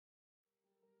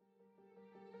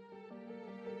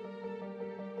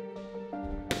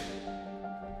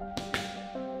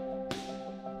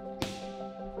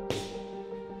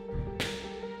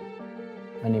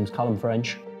name's Calum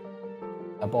French.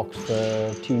 I box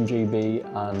for Team GB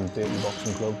and Birtley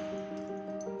Boxing Club.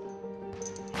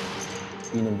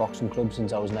 Been in boxing clubs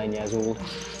since I was 9 years old.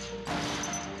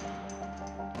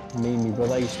 Me and my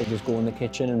brother used to just go in the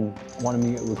kitchen and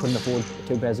we couldn't afford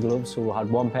 2 pairs of gloves, so we had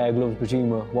 1 pair of gloves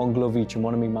between us, 1 glove each and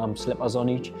one of my mum's slippers on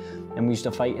each, and we used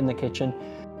to fight in the kitchen.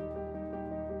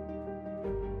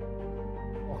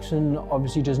 Boxing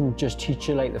obviously doesn't just teach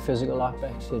you like the physical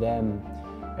aspects,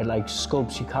 it like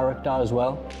sculpts your character as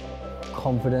well.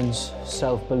 Confidence,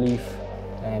 self-belief,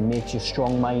 makes you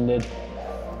strong-minded.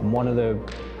 And one of the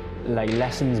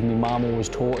lessons my mum always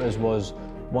taught us was,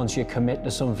 once you commit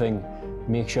to something,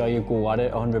 make sure you go at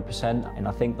it 100%. And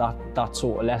I think that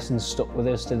sort of lesson stuck with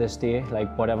us to this day.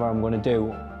 Like, whatever I'm going to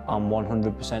do, I'm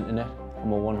 100% in it.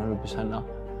 I'm a 100%er.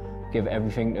 Give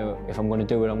everything to, if I'm going to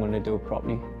do it, I'm going to do it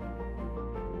properly.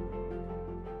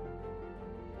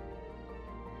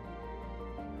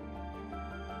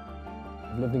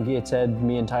 I've lived in Gateshead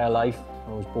my entire life.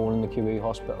 I was born in the QE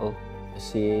hospital. The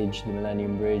Sage, the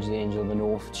Millennium Bridge, the Angel of the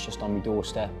North, it's just on my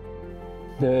doorstep.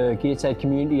 The Gateshead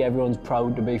community, everyone's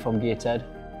proud to be from Gateshead.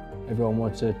 Everyone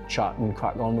wants to chat and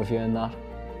crack on with you and that.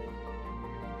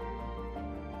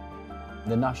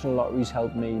 The National Lottery's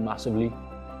helped me massively.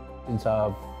 Since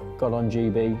I've got on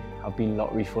GB, I've been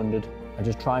lottery funded. I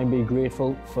just try and be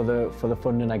grateful for the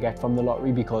funding I get from the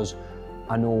lottery, because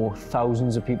I know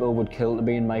thousands of people would kill to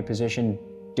be in my position,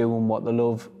 doing what they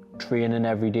love, training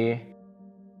every day.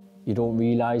 You don't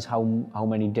realise how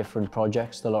many different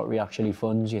projects the lottery actually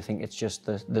funds. You think it's just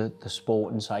the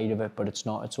sporting side of it, but it's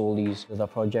not. It's all these other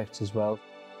projects as well.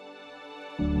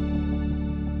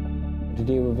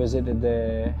 Today we visited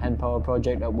the Hen Power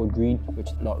project at Wood Green,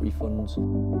 which the lottery funds.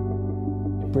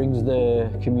 It brings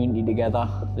the community together,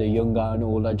 the younger and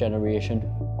older generation.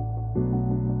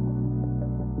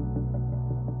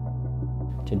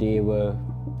 Today we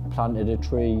planted a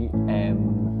tree,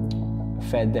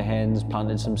 fed the hens,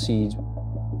 planted some seeds.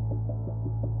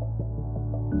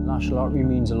 National Lottery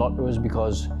means a lot to us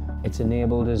because it's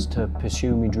enabled us to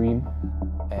pursue my dream.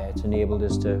 It's enabled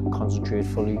us to concentrate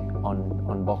fully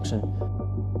on boxing.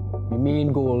 My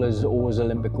main goal is always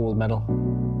Olympic gold medal.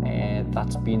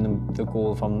 That's been the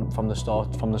goal from the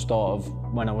start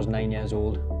of when I was 9 years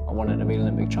old. I wanted to be an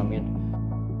Olympic champion.